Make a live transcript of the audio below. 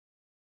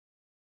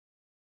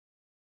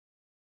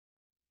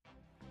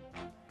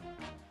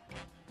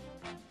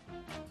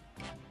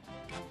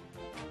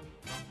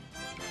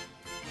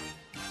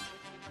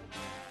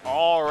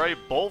Alright,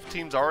 both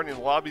teams are already in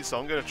the lobby, so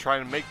I'm going to try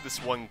and make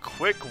this one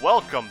quick.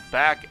 Welcome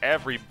back,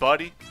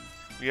 everybody.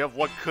 We have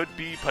what could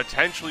be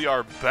potentially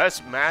our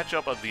best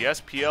matchup of the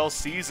SPL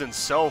season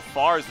so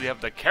far, as we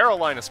have the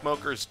Carolina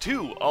Smokers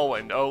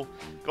 2-0-0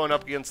 going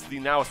up against the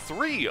now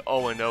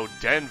 3-0-0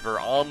 Denver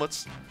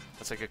Omelets.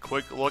 Let's take a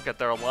quick look at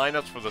their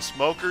lineups for the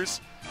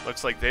Smokers.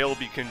 Looks like they will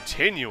be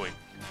continuing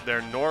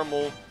their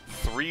normal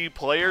 3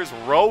 players.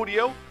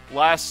 Rodeo,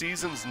 last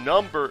week's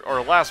number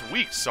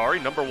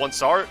one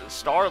star,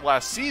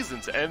 last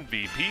season's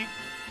MVP,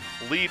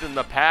 leading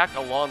the pack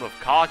along with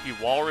Cocky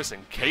Walrus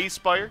and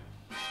K-Spire.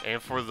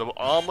 And for the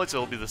Omelets,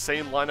 it'll be the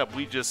same lineup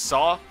we just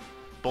saw.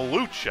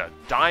 Belucha,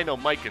 Dino,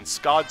 Mike, and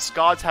Scod.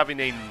 Scod's having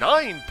a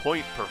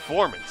 9-point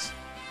performance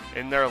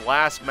in their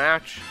last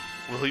match.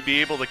 Will he be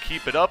able to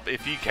keep it up?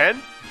 If he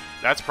can,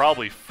 that's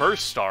probably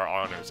first star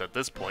honors at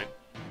this point.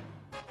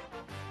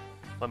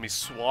 Let me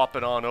swap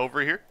it on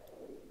over here.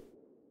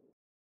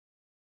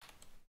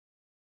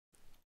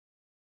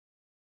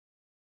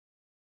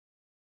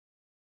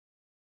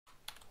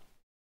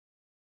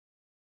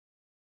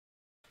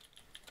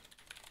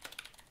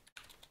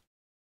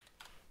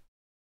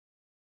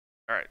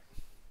 All right.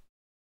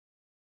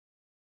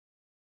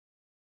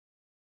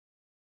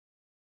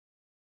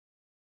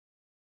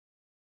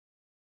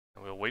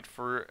 And we'll wait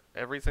for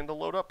everything to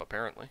load up,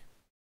 apparently.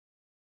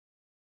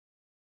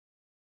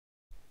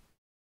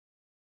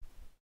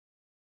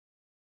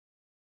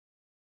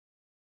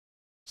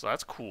 So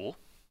that's cool.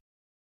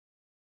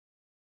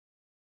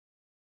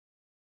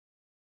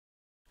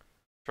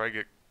 Try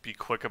to be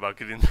quick about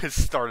getting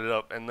this started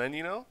up, and then,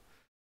 you know,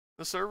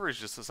 the servers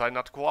just decide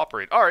not to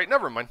cooperate. All right,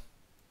 never mind.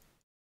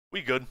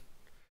 We good.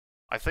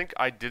 I think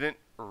I didn't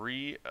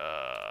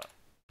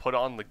put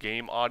on the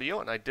game audio,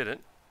 and I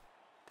didn't.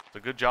 It's a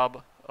good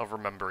job of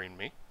remembering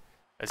me.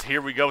 As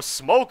here we go,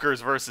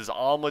 Smokers versus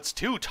Omelets.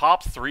 2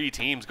 top 3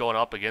 teams going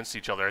up against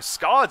each other.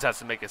 Scods has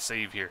to make a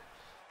save here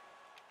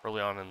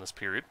early on in this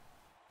period.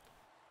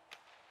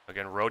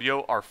 Again,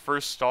 Rodeo, our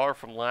first star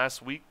from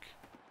last week.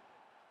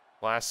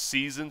 Last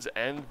season's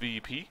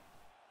MVP.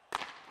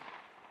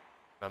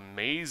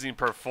 Amazing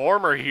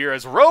performer here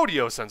as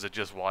Rodeo sends it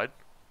just wide.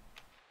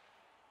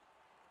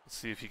 Let's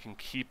see if he can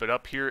keep it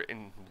up here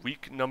in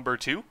week number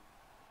 2.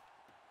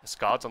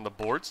 Scott's on the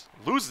boards.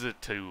 Loses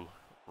it to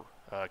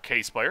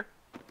K-Spire.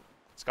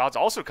 Scott's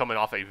also coming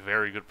off a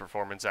very good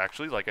performance,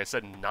 actually. Like I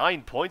said,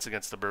 9 points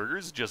against the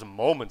Burgers just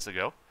moments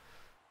ago.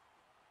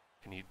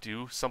 Can he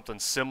do something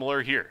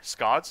similar here?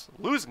 Scott's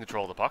losing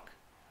control of the puck.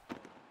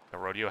 The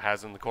Rodeo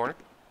has it in the corner.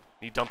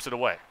 He dumps it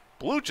away.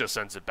 Belucha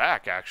sends it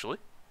back, actually.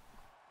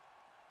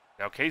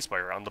 Now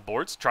K-Spire on the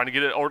boards, trying to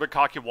get it over to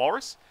Cocky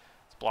Walrus.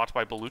 It's blocked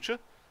by Belucha.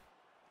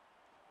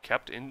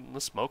 Kept in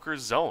the Smokers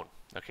zone.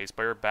 Now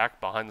K-Spire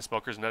back behind the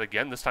Smokers net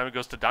again. This time it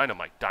goes to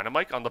Dynamite.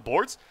 Dynamite on the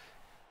boards.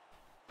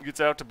 Gets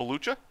it out to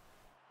Belucha.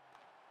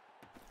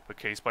 But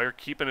K-Spire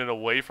keeping it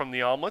away from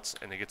the Omelets,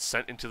 and it gets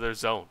sent into their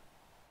zone.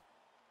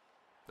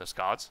 The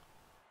Scods.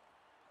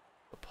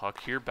 The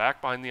puck here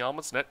back behind the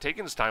Omelets net,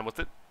 taking his time with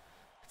it.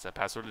 Gets that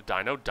pass over to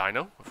Dino.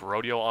 Dino with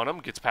Rodeo on him.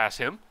 Gets past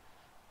him.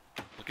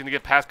 Looking to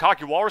get past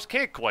Cocky Walrus.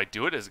 Can't quite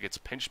do it as it gets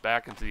pinched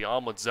back into the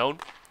Omelet zone.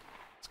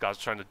 Scott's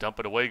trying to dump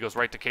it away. Goes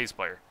right to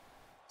K-Spire.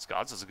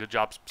 Scott does a good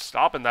job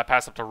stopping that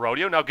pass up to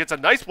Rodeo. Now gets a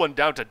nice one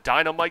down to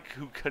Dynamite,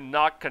 who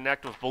cannot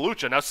connect with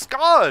Belucha. Now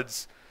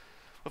Scods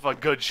with a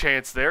good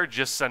chance there,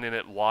 just sending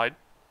it wide.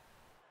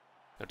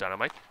 Now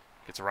Dynamite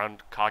gets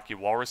around Cocky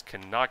Walrus.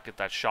 Cannot get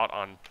that shot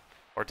on,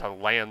 or to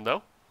land,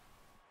 though.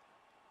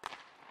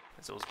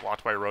 As it was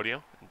blocked by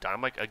Rodeo. And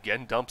Dynamite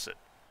again dumps it.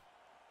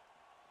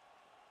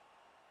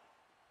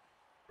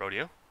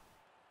 Rodeo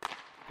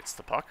gets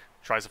the puck.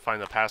 Tries to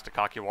find the pass to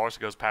Cocky Walrus.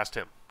 It goes past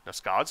him. Now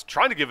Scods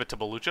trying to give it to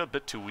Belucha. A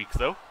bit too weak,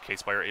 though.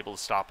 K-Spire able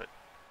to stop it.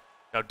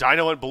 Now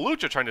Dino and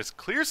Belucha trying to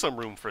clear some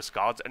room for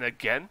Scods. And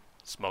again,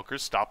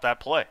 Smokers stop that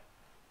play.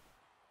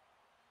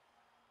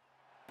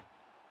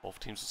 Both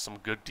teams with some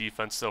good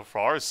defense so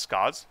far as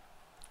Scods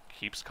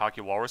keeps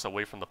Cocky Walrus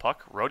away from the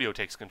puck. Rodeo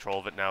takes control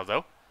of it now,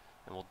 though.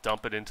 And will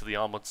dump it into the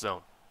Omelets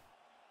zone.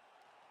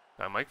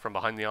 Now Mike from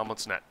behind the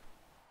Omelets net.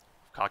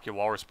 Cocky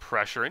Walrus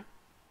pressuring.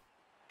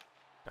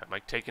 Now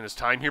Mike taking his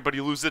time here, but he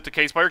loses it to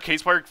K-Spire.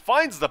 K-Spire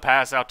finds the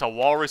pass out to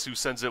Walrus, who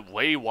sends it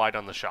way wide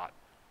on the shot.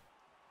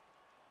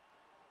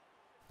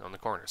 On the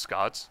corner,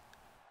 Scods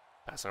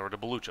passing over to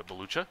Belucha.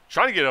 Belucha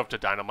trying to get it up to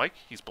Dynamite.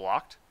 He's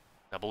blocked.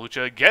 Now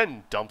Belucha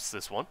again dumps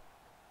this one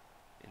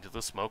into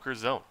the Smoker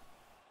zone.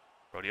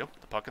 Rodeo,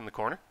 the puck in the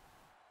corner.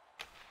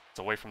 It's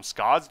away from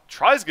Scods.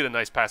 Tries to get a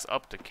nice pass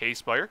up to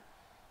K-Spire.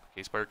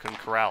 K-Spire couldn't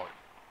corral it.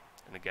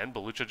 And again,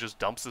 Belucha just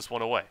dumps this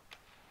one away.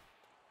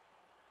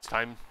 This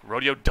time,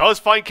 Rodeo does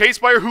find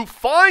K-Spire, who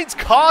finds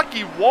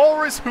Cocky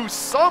Walrus, who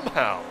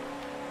somehow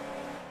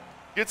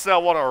gets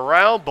that one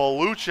around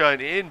Belucha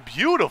and in.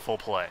 Beautiful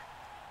play.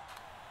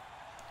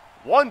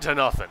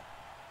 1-0.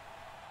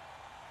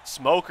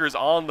 Smokers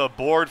on the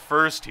board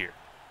first here.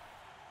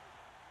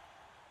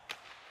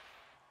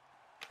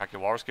 Cocky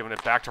Walrus giving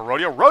it back to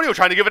Rodeo. Rodeo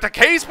trying to give it to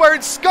K-Spire,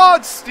 and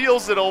Scott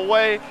steals it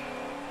away.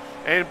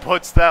 and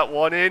puts that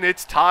one in.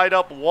 It's tied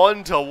up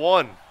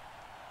 1-1.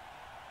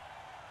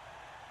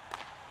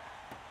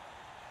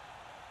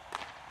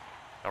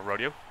 Now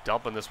Rodeo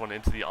dumping this one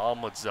into the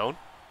omelet zone.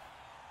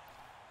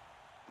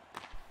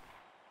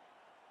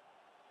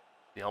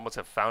 The Omelets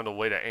have found a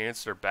way to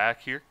answer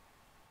back here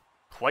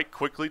quite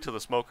quickly to the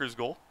Smokers'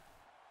 goal.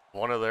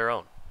 One of their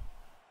own.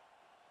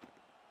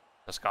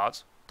 The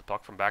Scots, the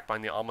puck from back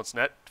behind the Omelets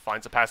net,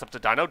 finds a pass up to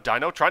Dino.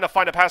 Dino trying to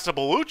find a pass to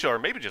Belucha, or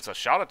maybe just a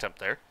shot attempt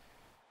there.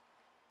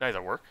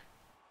 Neither work.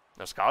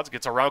 Now Scots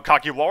gets around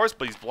Cocky Walrus,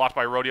 but he's blocked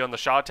by Rodeo on the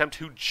shot attempt,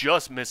 who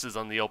just misses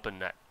on the open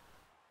net.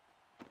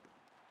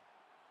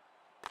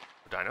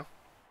 Dino,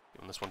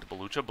 giving this one to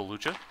Belucha.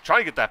 Belucha trying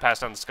to get that pass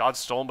down to Scots,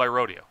 stolen by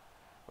Rodeo.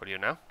 Rodeo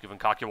now, giving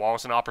Cocky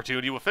Walrus an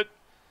opportunity with it.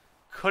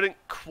 Couldn't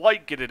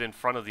quite get it in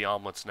front of the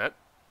Omelets net.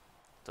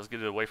 Does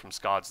get it away from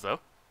Scots, though.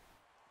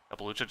 Now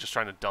Belucha just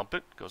trying to dump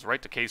it. Goes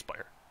right to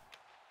K-Spire.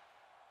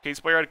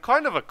 K-Spire had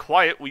kind of a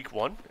quiet week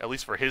one, at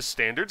least for his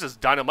standards, as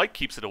Dynamite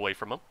keeps it away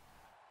from him.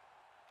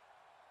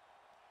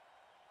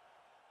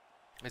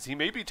 As he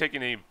may be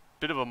taking a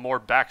bit of a more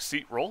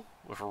backseat role,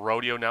 with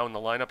Rodeo now in the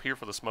lineup here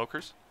for the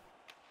Smokers.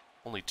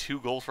 Only 2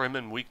 goals for him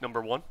in week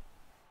number 1.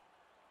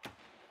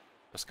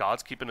 The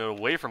Scots keeping it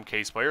away from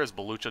K-Spire as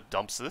Belucha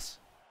dumps this.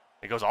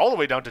 It goes all the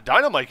way down to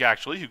Dynamite,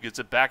 actually, who gets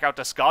it back out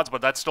to Scots,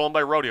 but that's stolen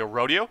by Rodeo.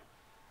 Rodeo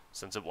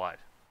sends it wide.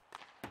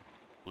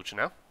 Belucha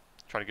now,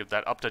 trying to give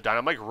that up to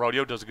Dynamite.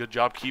 Rodeo does a good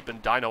job keeping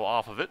Dino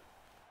off of it.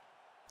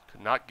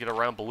 Could not get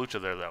around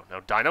Belucha there, though. Now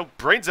Dino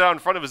brains it out in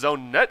front of his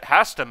own net.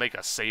 Has to make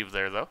a save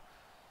there, though.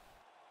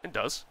 And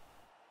does.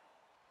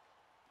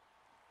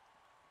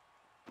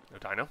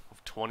 Now Dino,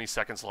 with 20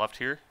 seconds left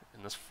here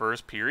in this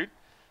first period.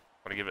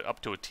 Want to give it up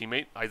to a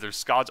teammate, either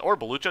Scots or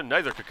Belucha.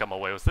 Neither could come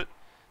away with it.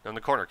 Now in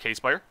the corner,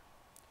 K-Spire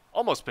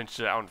almost pinched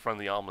it out in front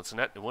of the Omelets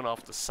net. It went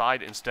off the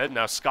side instead.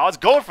 Now Scots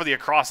going for the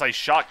across-ice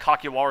shot.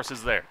 Cocky Walrus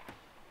is there.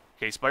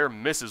 K-Spire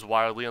misses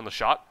wildly on the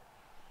shot.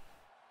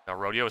 Now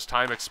Rodeo's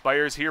time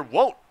expires here.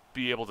 Won't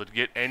be able to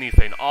get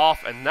anything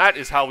off. And that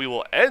is how we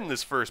will end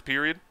this first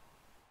period.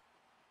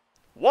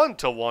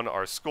 1-1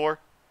 our score.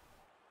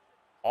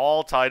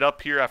 All tied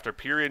up here after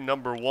period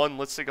number 1.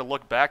 Let's take a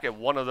look back at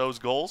one of those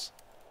goals.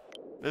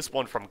 This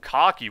one from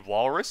Cocky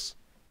Walrus.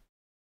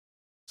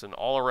 It's an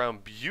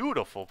all-around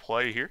beautiful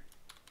play here.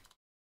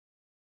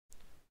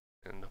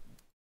 And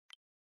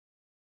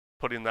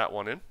putting that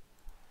one in.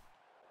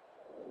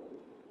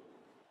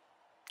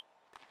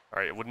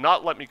 Alright, it would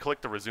not let me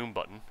click the resume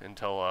button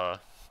until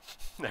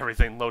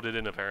everything loaded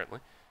in, apparently.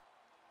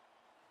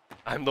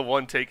 I'm the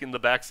one taking the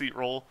backseat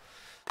role.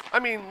 I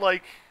mean,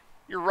 like,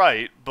 you're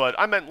right, but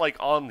I meant, like,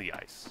 on the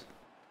ice.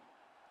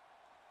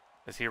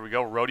 As here we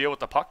go, Rodeo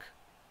with the puck.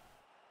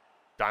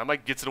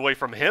 Dynamite gets it away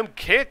from him.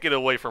 Can't get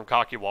away from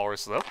Cocky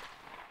Walrus, though.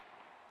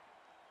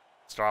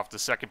 Start off the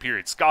second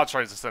period. Scots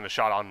tries to send a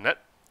shot on net.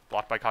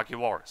 Blocked by Cocky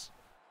Walrus.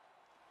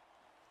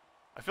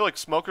 I feel like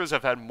Smokers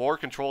have had more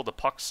control of the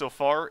puck so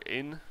far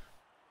in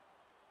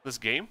this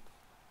game.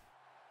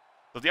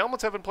 But the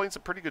Omelets have been playing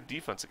some pretty good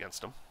defense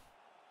against them.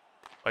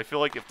 I feel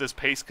like if this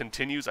pace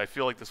continues, I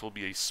feel like this will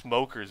be a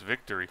Smokers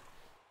victory.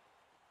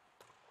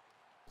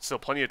 Still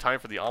plenty of time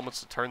for the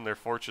Omelets to turn their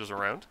fortunes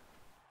around.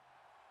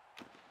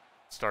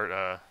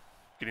 Start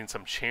getting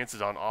some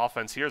chances on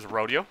offense here as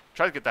Rodeo.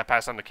 Try to get that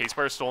pass on to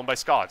K-Spire, stolen by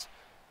Scots.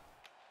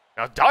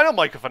 Now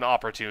Dynamite with an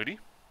opportunity.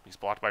 He's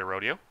blocked by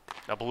Rodeo.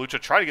 Now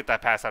Belucha try to get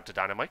that pass out to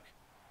Dynamite.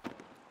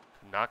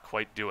 Could not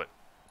quite do it.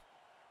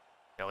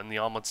 Now in the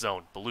Omelet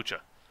zone, Belucha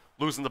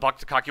losing the puck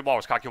to Cocky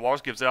Walrus. Cocky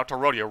Walrus gives it out to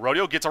Rodeo.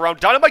 Rodeo gets around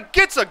Dynamite,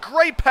 gets a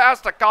great pass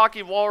to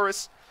Cocky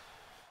Walrus.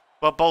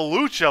 But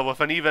Belucha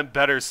with an even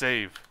better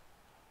save.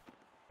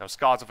 Now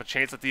Scots with a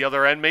chance at the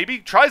other end, maybe.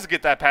 Tries to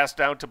get that pass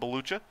down to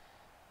Belucha.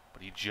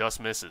 But he just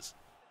misses.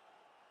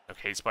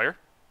 Okay, Spire.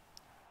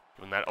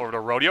 Giving that over to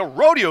Rodeo.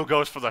 Rodeo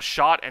goes for the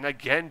shot, and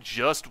again,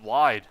 just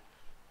wide.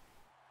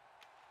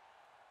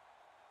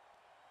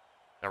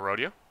 Now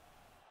Rodeo.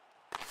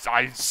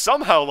 I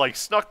somehow, like,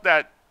 snuck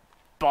that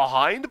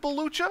behind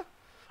Belucha.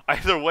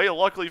 Either way,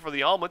 luckily for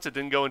the Omelets, it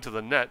didn't go into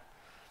the net.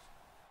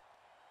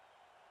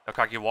 Now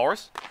Cocky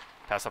Walrus.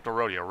 Pass up to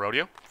Rodeo.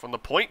 Rodeo from the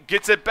point.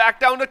 Gets it back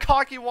down to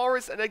Cocky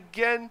Walrus, and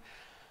again,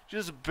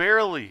 just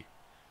barely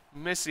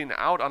missing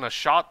out on a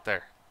shot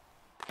there.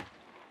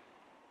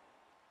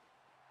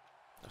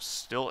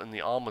 Still in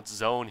the Omelet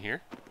zone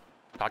here.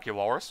 Cocky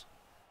Walrus.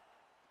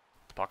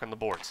 The puck on the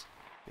boards.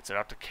 Gets it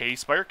out to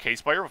K-Spire.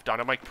 K-Spire with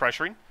Dynamite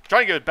pressuring.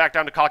 Trying to get it back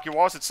down to Cocky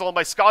Walrus. It's stolen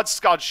by Scots.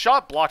 Scots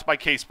shot blocked by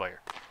K-Spire.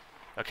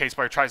 Now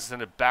K-Spire tries to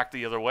send it back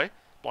the other way.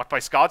 Blocked by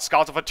Scots.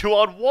 Scots with a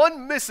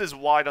 2-on-1. Misses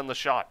wide on the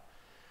shot.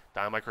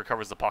 Dynamite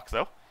recovers the puck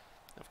though.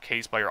 Have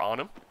K-Spire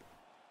on him.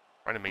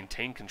 Trying to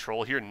maintain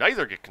control here.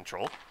 Neither get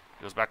control.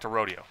 Goes back to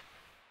Rodeo.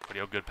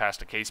 Rodeo, good pass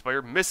to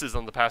K-Spire. Misses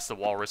on the pass to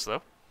Walrus,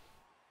 though.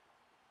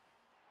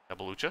 Now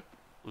Belucha,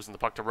 losing the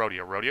puck to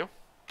Rodeo. Rodeo,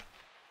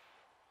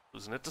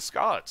 losing it to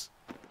Scots.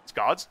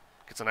 Scots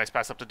gets a nice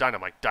pass up to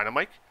Dynamite.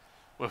 Dynamite,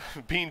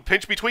 being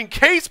pinched between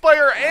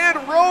K-Spire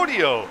and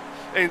Rodeo.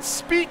 And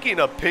speaking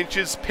of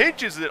pinches,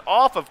 pinches it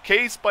off of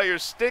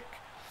K-Spire's stick.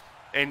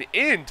 and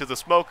into the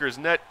Smokers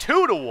net,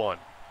 2-1.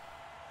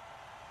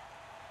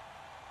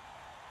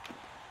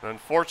 An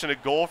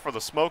unfortunate goal for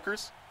the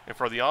Smokers, and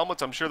for the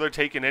Omelets, I'm sure they're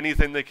taking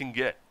anything they can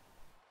get.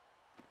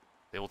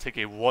 They will take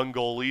a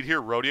 1-goal lead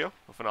here. Rodeo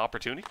with an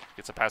opportunity.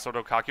 Gets a pass over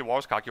to Cocky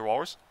Walrus. Cocky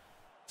Walrus.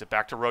 Gets it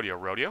back to Rodeo.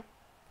 Rodeo.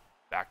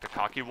 Back to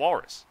Cocky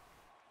Walrus.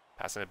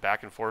 Passing it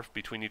back and forth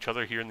between each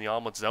other here in the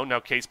Omelet zone. Now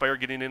K-Spire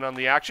getting in on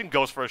the action.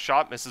 Goes for a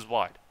shot. Misses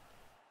wide.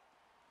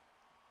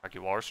 Cocky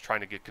Walrus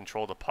trying to get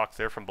control of the puck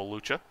there from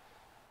Belucha.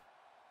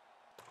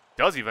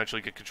 Does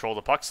eventually get control of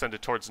the puck. Send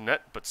it towards the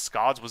net, but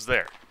Scods was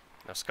there.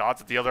 Now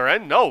Scods at the other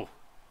end. No.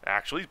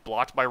 Actually,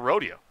 blocked by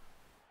Rodeo.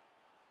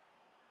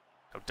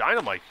 Now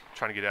Dynamite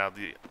trying to get out of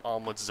the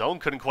Omelet zone.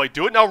 Couldn't quite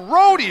do it. Now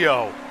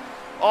Rodeo,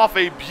 off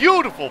a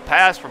beautiful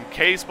pass from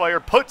K-Spire,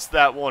 puts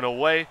that one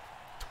away.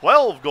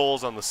 12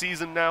 goals on the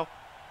season now.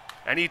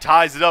 And he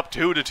ties it up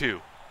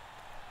 2-2.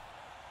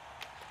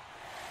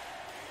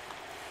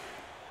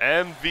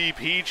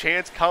 MVP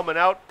chance coming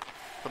out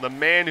for the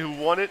man who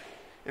won it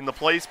in the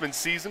placement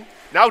season.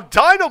 Now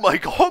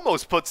Dynamite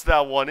almost puts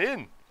that one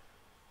in,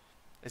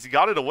 as he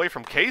got it away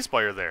from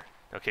K-Spire there.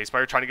 Now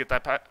K-Spire trying to get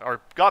that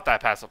got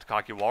that pass up to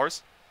Cocky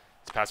Walrus.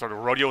 His pass over to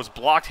Rodeo was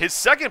blocked. His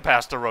second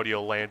pass to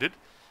Rodeo landed,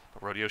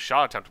 but Rodeo's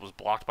shot attempt was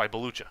blocked by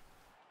Belucha.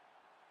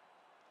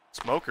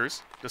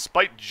 Smokers,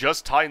 despite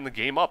just tying the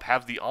game up,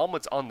 have the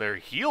Omelets on their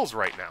heels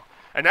right now.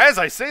 And as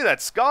I say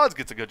that, Scods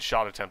gets a good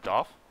shot attempt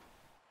off.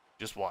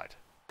 Just wide.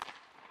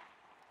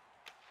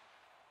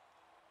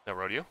 Now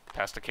Rodeo,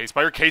 pass to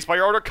K-Spire.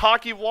 K-Spire over to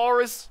Cocky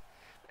Walrus.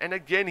 And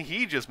again,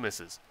 he just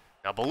misses.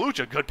 Now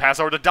Belucha, good pass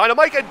over to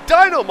Dynamite, and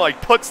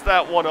Dynamite puts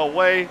that one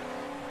away.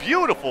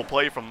 Beautiful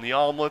play from the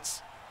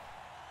Omelets.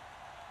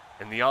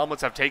 And the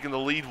Omelets have taken the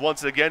lead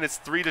once again. It's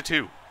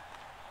 3-2.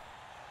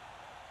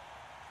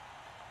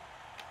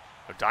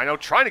 Dino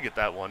trying to get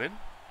that one in,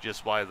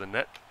 just wide of the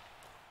net.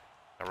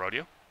 Now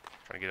Rodeo,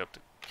 trying to get up to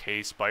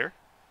K-Spire.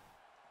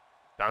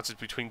 Bounces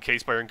between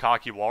K-Spire and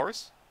Cocky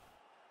Walrus.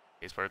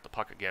 K-Spire at the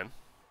puck again.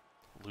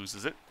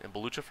 Loses it, and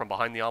Belucha from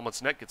behind the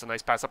Omelet's net gets a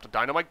nice pass up to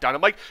Dynamite.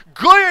 Dynamite,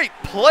 great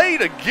play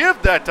to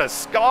give that to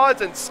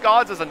Scods, and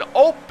Scods has an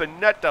open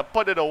net to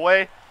put it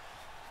away.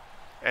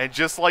 And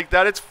just like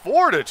that, it's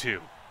 4-2.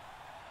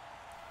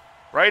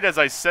 Right as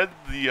I said,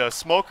 the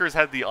Smokers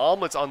had the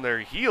Omelets on their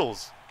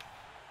heels.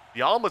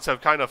 The Omelets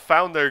have kind of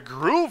found their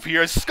groove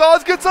here.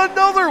 Scods gets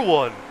another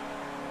one.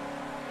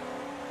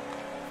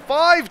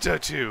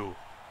 5-2.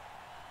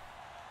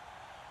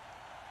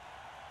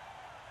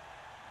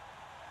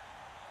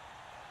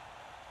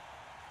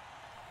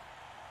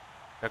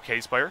 Now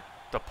K-Spire,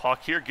 the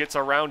puck here, gets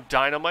around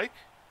Dynamite.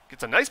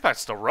 Gets a nice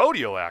pass to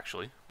Rodeo,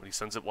 actually, but he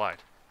sends it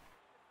wide.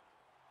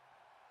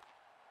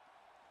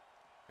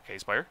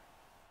 K-Spire,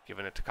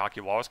 giving it to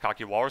Cocky Walrus.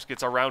 Cocky Walrus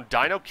gets around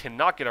Dino.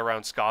 Cannot get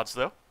around Scods,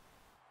 though.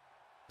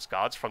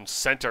 Scods from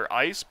center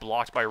ice,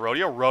 blocked by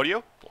Rodeo.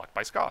 Rodeo, blocked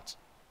by Scods.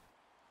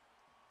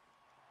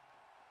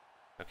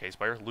 Now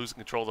K-Spire losing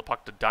control of the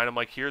puck to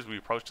Dynamite here as we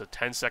approach the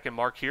 10-second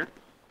mark here.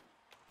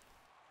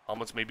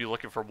 Omelets may be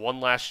looking for one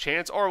last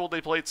chance, or will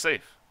they play it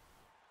safe?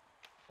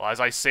 Well, as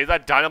I say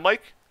that,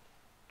 Dynamite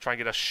trying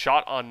to get a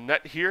shot on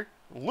net here.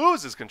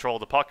 Loses control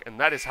of the puck, and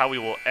that is how we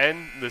will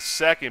end the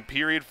second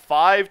period.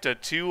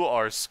 5-2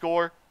 our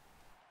score.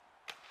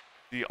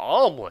 The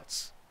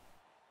Omelets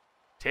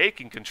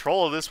taking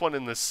control of this one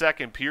in the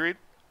second period.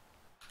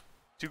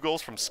 2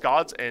 goals from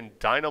Scods and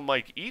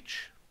Dynamite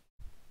each.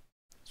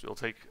 So we'll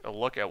take a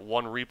look at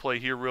one replay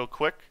here real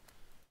quick.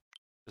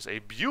 Just a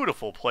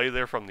beautiful play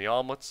there from the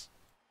Omelets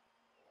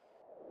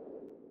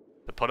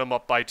to put them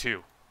up by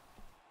 2.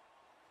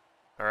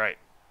 All right.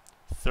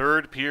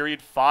 Third period,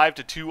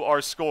 5-2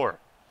 our score.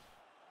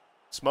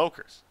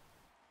 Smokers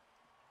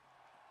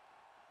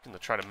going to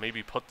try to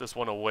maybe put this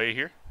one away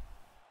here.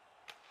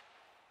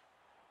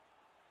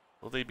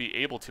 Will they be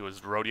able to,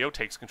 as Rodeo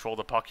takes control of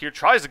the puck here,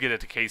 tries to get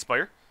it to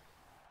K-Spire.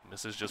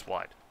 Misses just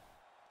wide.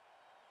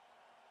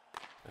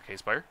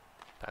 K-Spire,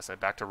 pass that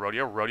back to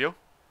Rodeo. Rodeo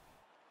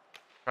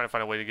trying to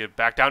find a way to get it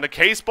back down to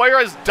K-Spire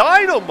as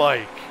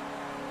Dynamite,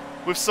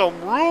 with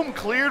some room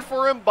cleared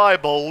for him by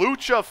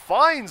Belucha,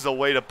 finds a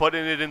way to put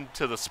it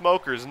into the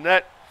Smokers'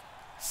 net.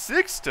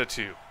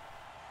 6-2.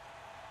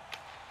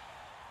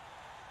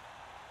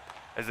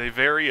 As a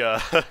very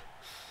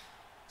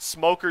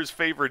Smokers'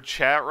 favorite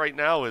chat right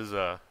now is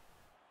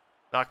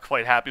not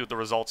quite happy with the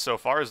results so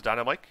far, as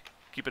Dynamite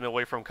keeping it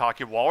away from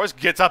Cocky Walrus.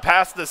 Gets up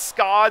past the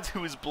Scods,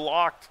 who is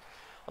blocked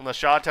on the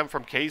shot attempt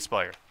from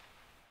K-Spire.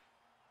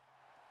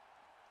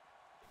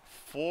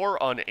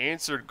 4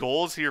 unanswered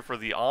goals here for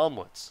the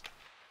Omelets.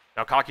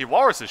 Now Cocky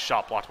Walrus is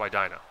shot blocked by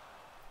Dino.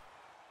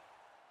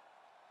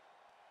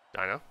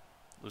 Dino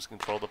losing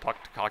control of the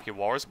puck to Cocky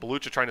Walrus.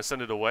 Belucha trying to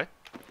send it away.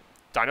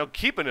 Dino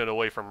keeping it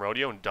away from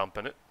Rodeo and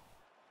dumping it.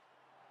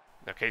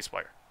 Now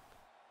K-Spire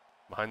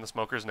behind the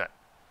Smokers' net.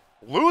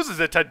 Loses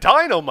it to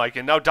Dynamite,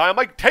 and now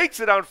Dynamite takes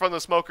it out from the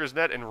Smokers'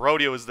 net, and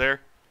Rodeo is there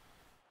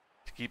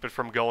to keep it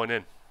from going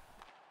in.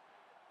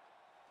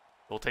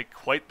 It'll take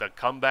quite the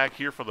comeback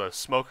here for the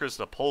Smokers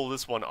to pull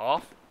this one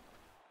off.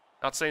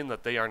 Not saying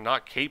that they are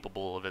not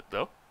capable of it,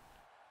 though.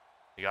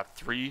 They got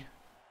 3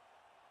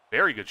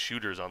 very good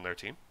shooters on their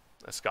team.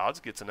 Escods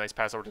gets a nice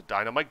pass over to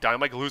Dynamite.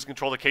 Dynamite loses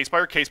control of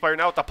K-Spire. K-Spire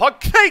now with the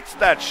puck. Takes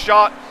that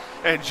shot.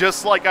 And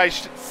just like I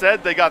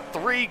said, they got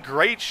 3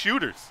 great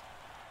shooters.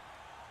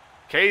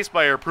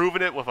 K-Spire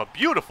proving it with a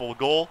beautiful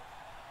goal.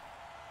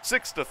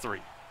 6-3.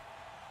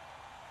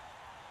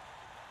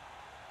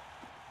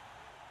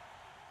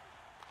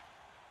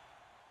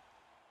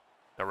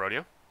 Now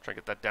Rodeo. Try to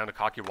get that down to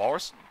Cocky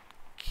Walrus.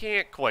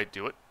 Can't quite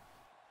do it.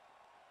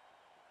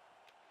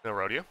 Now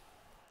Rodeo.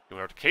 Going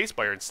over to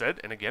K-Spire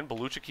instead, and again,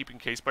 Belucha keeping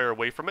K-Spire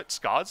away from it.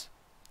 Scods.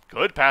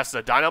 Good pass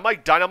to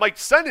Dynamite. Dynamite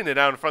sending it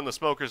out in front of the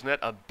Smokers net.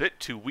 A bit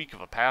too weak of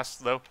a pass,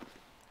 though.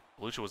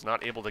 Belucha was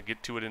not able to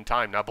get to it in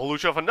time. Now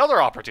Belucha with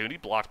another opportunity,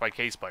 blocked by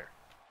K-Spire.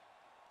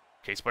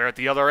 K-Spire at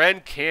the other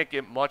end, can't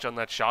get much on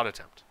that shot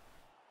attempt.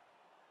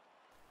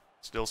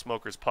 Still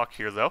Smokers puck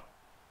here, though.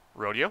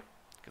 Rodeo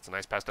gets a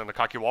nice pass down to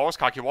Cocky Walrus.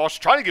 Cocky Walrus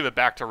trying to give it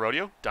back to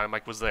Rodeo.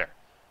 Dynamite was there.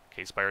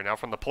 K-Spire now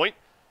from the point.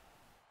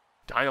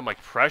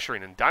 Dynamite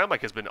pressuring, and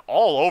Dynamite has been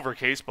all over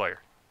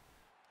K-Spire.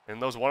 In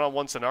those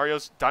one-on-one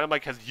scenarios,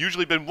 Dynamite has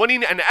usually been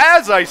winning, and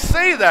as I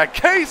say that,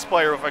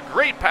 K-Spire with a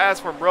great pass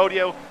from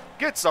Rodeo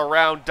gets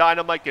around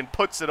Dynamite and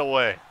puts it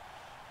away.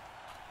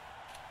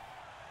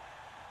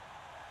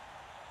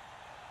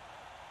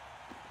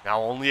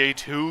 Now only a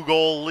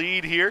 2-goal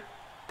lead here.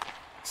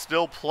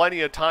 Still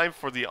plenty of time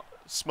for the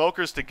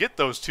Smokers to get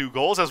those 2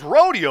 goals as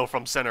Rodeo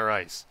from center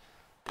ice.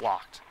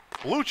 Blocked.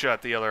 Belucha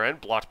at the other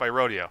end, blocked by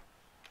Rodeo.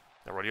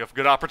 Now Rodeo with a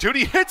good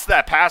opportunity, hits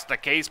that pass to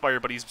K-Spire,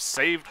 but he's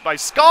saved by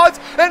Scods,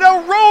 and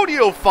now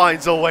Rodeo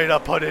finds a way to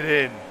put it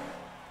in.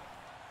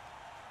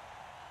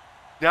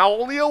 Now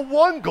only a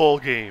 1-goal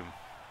game.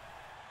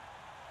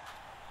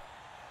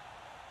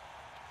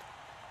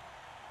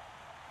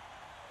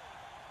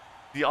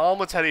 The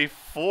Omelets had a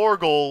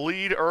 4-goal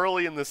lead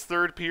early in this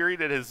 3rd period.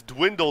 It has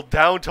dwindled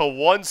down to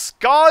 1.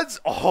 Scods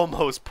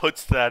almost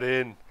puts that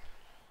in.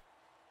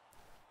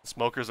 The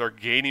Smokers are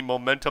gaining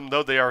momentum,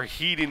 though. They are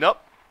heating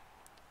up.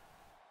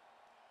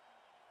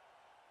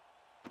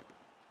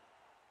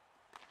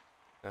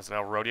 That's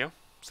now Rodeo,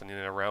 sending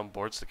it around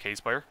boards to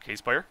K-Spire.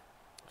 K-Spire,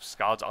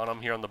 Scods on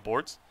him here on the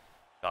boards.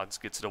 Scods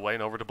gets it away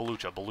and over to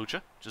Belucha.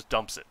 Belucha just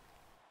dumps it.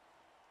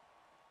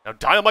 Now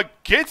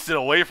Dynamite gets it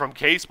away from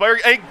K-Spire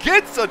and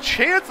gets a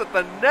chance at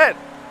the net.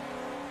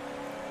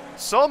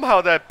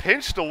 Somehow that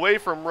pinched away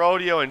from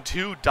Rodeo and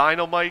 2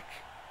 Dynamite.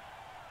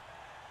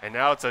 And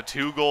now it's a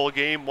 2-goal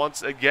game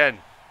once again.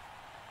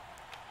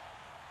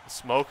 The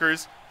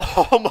Smokers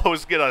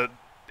almost get an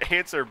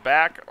answer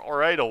back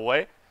right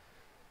away.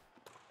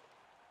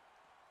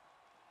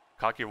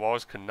 Cocky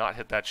Walrus could not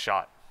hit that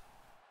shot.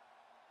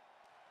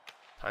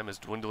 Time is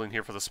dwindling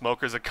here for the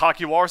Smokers. And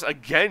Cocky Walrus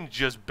again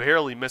just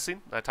barely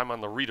missing. That time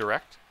on the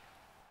redirect.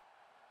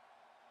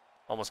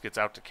 Almost gets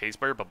out to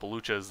K-Spire, but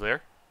Belucha is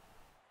there.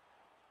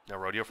 Now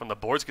Rodeo from the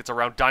boards gets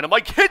around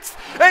Dynamite. Hits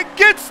and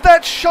gets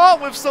that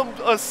shot with some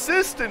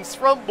assistance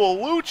from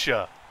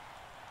Belucha.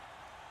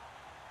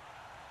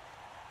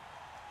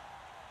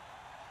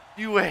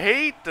 You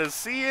hate to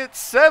see it.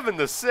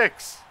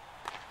 7-6.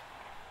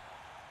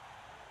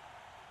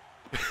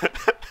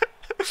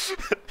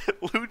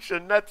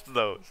 Lucha nets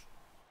those.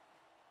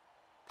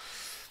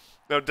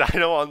 Now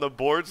Dino on the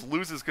boards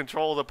loses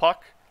control of the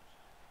puck.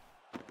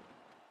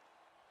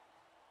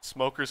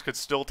 Smokers could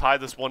still tie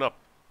this one up.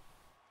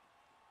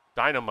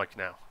 Dynamite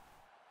now.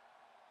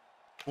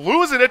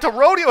 Losing it to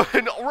Rodeo,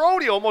 and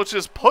Rodeo almost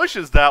just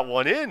pushes that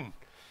one in.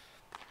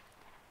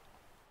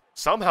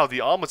 Somehow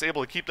the Omelets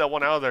able to keep that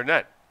one out of their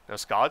net. Now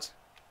Scods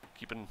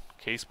keeping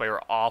K-Spire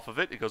off of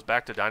it. It goes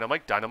back to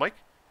Dynamite. Dynamite.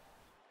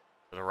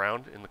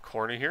 Around in the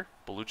corner here.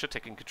 Belucha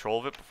taking control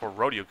of it before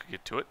Rodeo could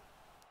get to it.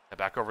 And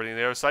back over to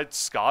the other side.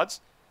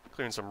 Scods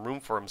clearing some room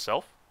for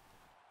himself.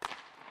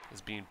 Is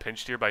being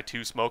pinched here by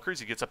 2 Smokers.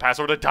 He gets a pass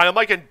over to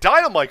Dynamite, and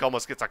Dynamite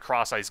almost gets a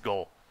cross-ice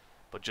goal,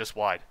 but just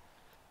wide.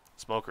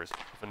 Smokers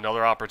with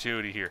another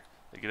opportunity here.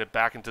 They get it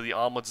back into the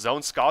Omelet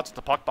zone. Scods with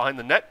the puck behind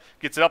the net.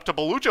 Gets it up to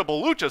Belucha.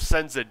 Belucha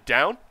sends it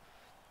down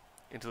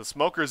into the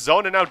Smokers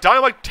zone, and now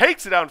Dynamite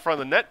takes it out in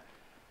front of the net.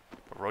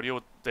 But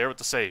Rodeo there with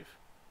the save.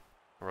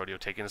 Rodeo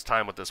taking his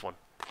time with this one.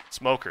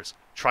 Smokers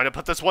trying to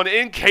put this one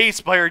in.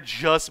 K-Spire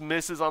just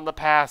misses on the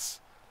pass.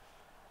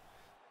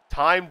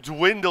 Time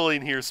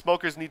dwindling here.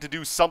 Smokers need to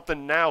do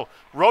something now.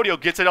 Rodeo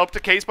gets it up to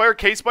K-Spire.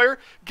 K-Spire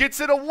gets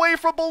it away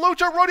from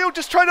Belucha. Rodeo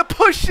just trying to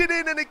push it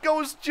in, and it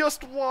goes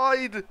just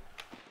wide.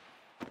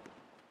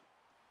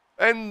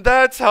 And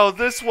that's how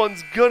this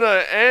one's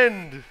gonna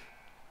end.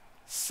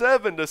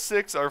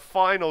 7-6, our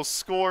final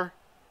score.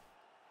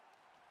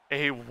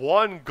 A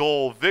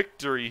 1-goal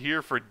victory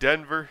here for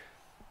Denver,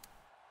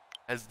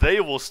 as they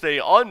will stay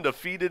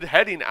undefeated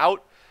heading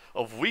out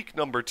of week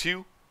number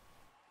 2.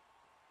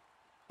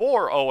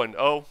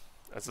 4-0-0,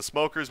 as the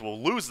Smokers will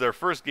lose their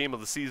first game of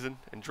the season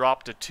and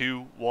drop to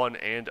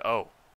 2-1-0.